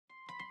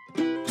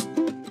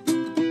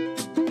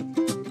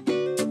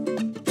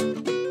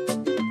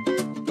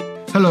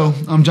Hello,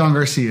 I'm John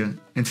Garcia,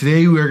 and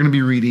today we are going to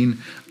be reading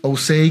Oh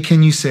Say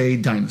Can You Say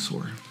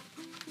Dinosaur.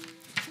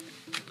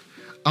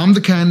 I'm the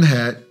Cat in the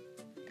Hat.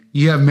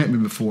 You have met me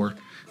before.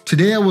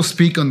 Today I will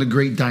speak on the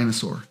great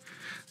dinosaur.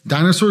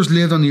 Dinosaurs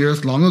lived on the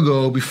earth long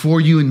ago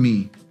before you and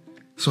me.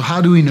 So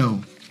how do we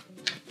know?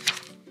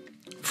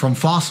 From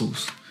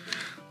fossils.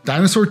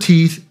 Dinosaur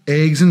teeth,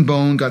 eggs, and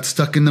bone got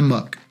stuck in the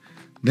muck.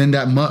 Then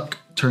that muck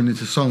turned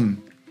into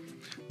stone.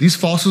 These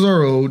fossils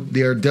are old,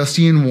 they are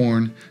dusty and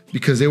worn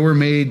because they were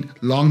made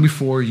long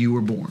before you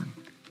were born.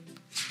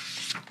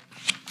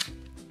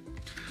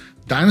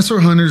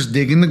 Dinosaur hunters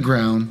dig in the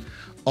ground.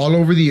 All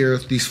over the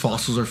earth, these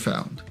fossils are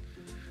found.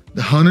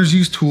 The hunters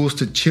use tools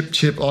to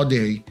chip all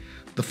day.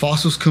 The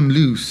fossils come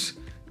loose,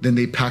 then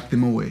they pack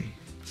them away.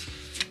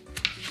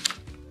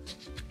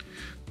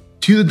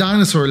 To the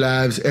dinosaur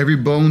labs, every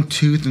bone,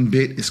 tooth, and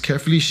bit is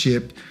carefully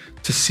shipped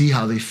to see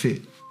how they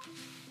fit.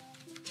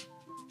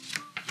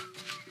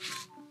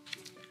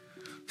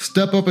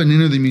 Step up and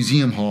enter the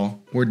museum hall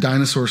where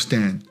dinosaurs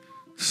stand.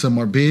 Some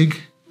are big,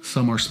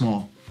 some are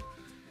small.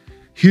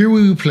 Here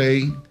we will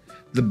play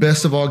the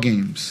best of all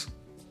games.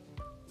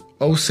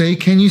 Oh, say,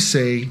 can you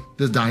say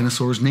the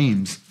dinosaurs'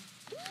 names?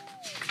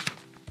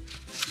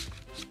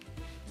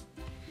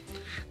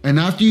 And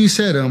after you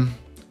said them,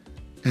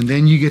 and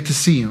then you get to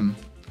see them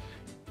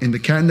in the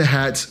Cat in the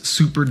Hat's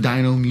Super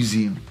Dino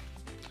Museum.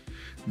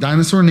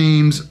 Dinosaur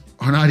names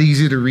are not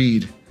easy to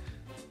read,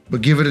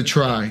 but give it a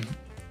try.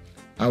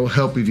 I will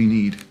help if you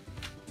need.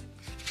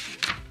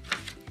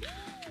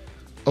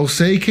 Oh,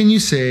 say, can you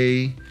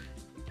say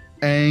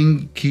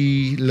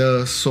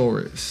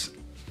Ankylosaurus?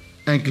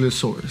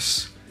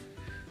 Ankylosaurus.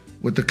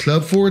 With a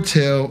club for a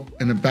tail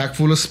and a back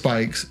full of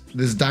spikes,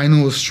 this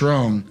dino is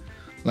strong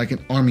like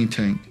an army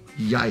tank.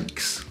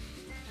 Yikes.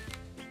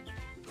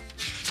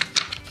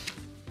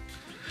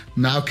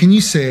 Now can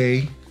you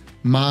say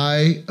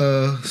Maiasaura?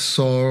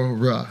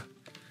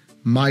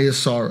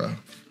 Maiasaura.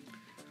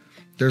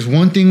 There's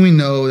one thing we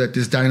know that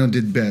this dino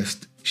did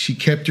best. She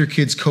kept her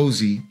kids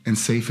cozy and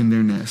safe in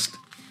their nest.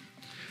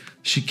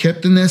 She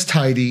kept the nest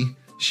tidy.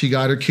 She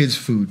got her kids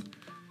food.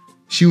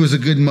 She was a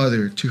good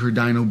mother to her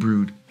dino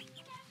brood.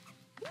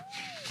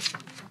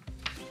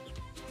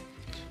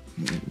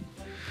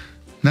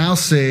 Now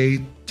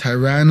say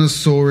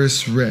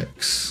Tyrannosaurus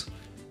Rex.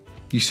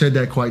 You said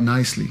that quite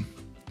nicely.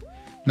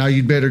 Now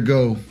you'd better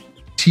go.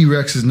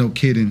 T-Rex is no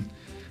kidding.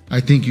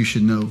 I think you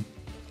should know.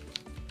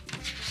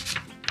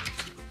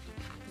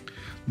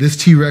 This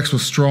T-Rex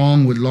was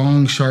strong with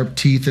long, sharp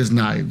teeth as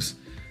knives.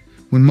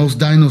 When most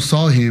dinos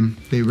saw him,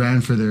 they ran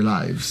for their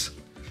lives.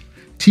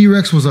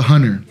 T-Rex was a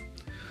hunter.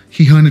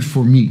 He hunted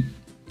for meat.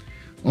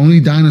 Only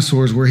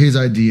dinosaurs were his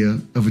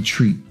idea of a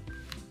treat.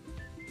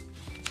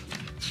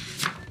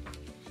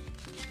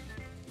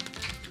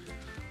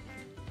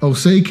 Oh,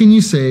 say, can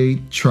you say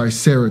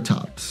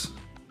triceratops?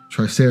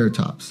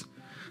 Triceratops.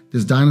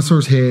 This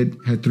dinosaur's head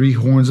had 3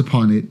 horns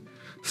upon it,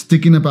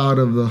 sticking up out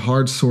of the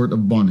hard sort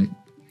of bonnet.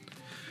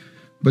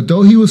 But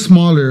though he was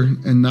smaller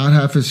and not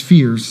half as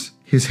fierce,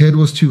 his head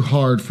was too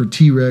hard for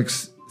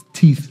T-Rex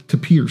teeth to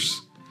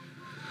pierce.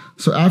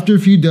 So after a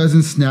few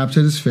dozen snaps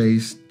at his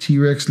face,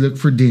 T-Rex looked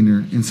for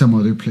dinner in some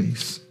other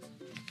place.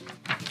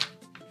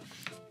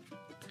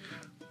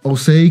 Oh,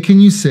 say, can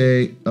you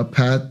say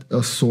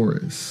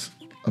Apatosaurus?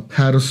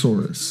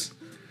 Apatosaurus.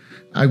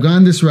 I've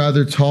gone this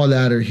rather tall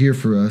ladder here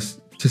for us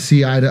to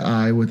see eye to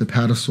eye with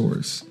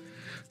Apatosaurus.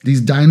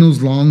 These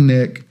dinos' long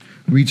neck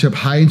reach up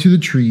high into the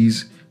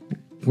trees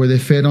where they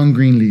fed on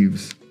green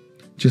leaves,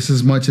 just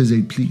as much as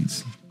they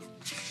please.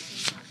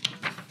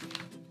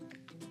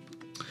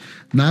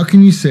 Now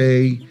can you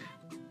say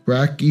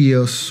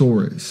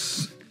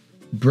Brachiosaurus?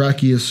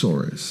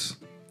 Brachiosaurus.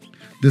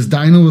 This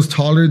dino was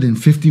taller than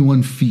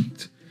 51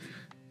 feet.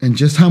 And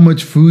just how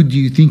much food do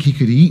you think he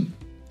could eat?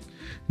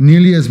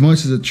 Nearly as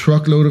much as a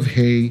truckload of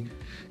hay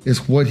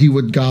is what he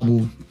would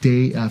gobble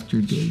day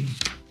after day.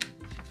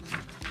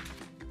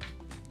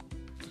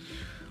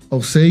 Oh,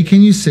 say,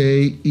 can you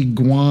say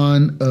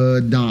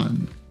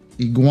iguanodon?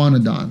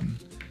 Iguanodon.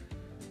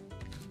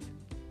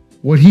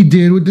 What he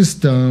did with this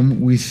thumb,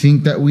 we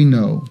think that we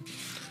know.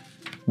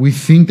 We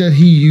think that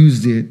he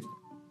used it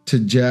to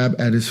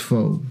jab at his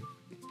foe.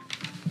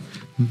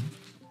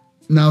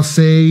 Now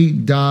say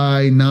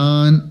Deinonychus.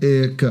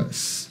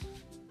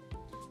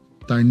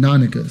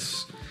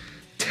 Deinonychus.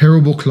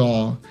 Terrible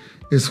claw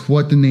is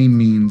what the name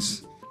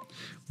means.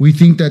 We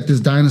think that this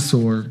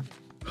dinosaur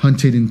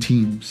hunted in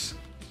teams.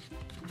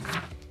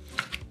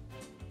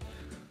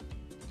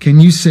 Can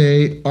you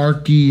say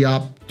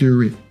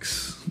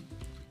Archaeopteryx?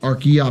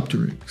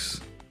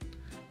 Archaeopteryx.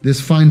 This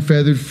fine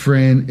feathered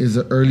friend is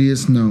the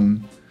earliest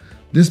known.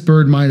 This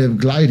bird might have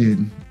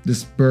glided.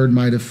 This bird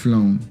might have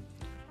flown.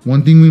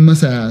 One thing we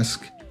must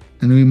ask,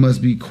 and we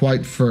must be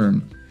quite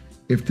firm.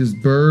 If this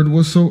bird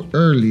was so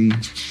early,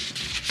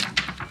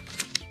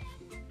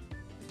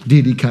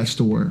 did he catch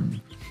the worm?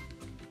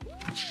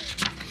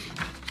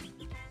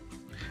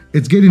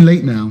 It's getting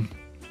late now.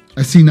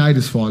 I see night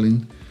is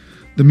falling.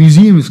 The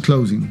museum is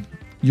closing.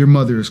 Your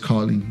mother is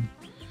calling.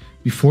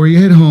 Before you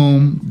head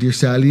home, dear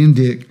Sally and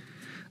Dick,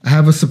 I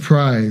have a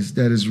surprise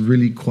that is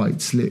really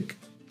quite slick.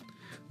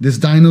 This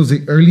dino is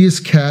the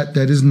earliest cat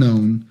that is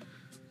known.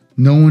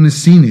 No one has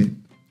seen it.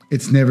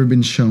 It's never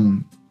been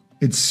shown.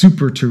 It's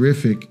super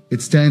terrific.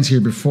 It stands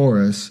here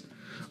before us.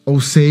 Oh,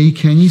 say,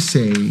 can you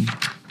say,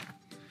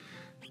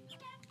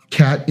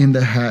 Cat in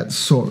the Hat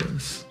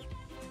Saurus.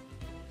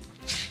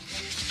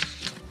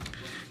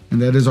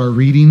 And that is our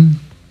reading.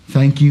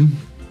 Thank you.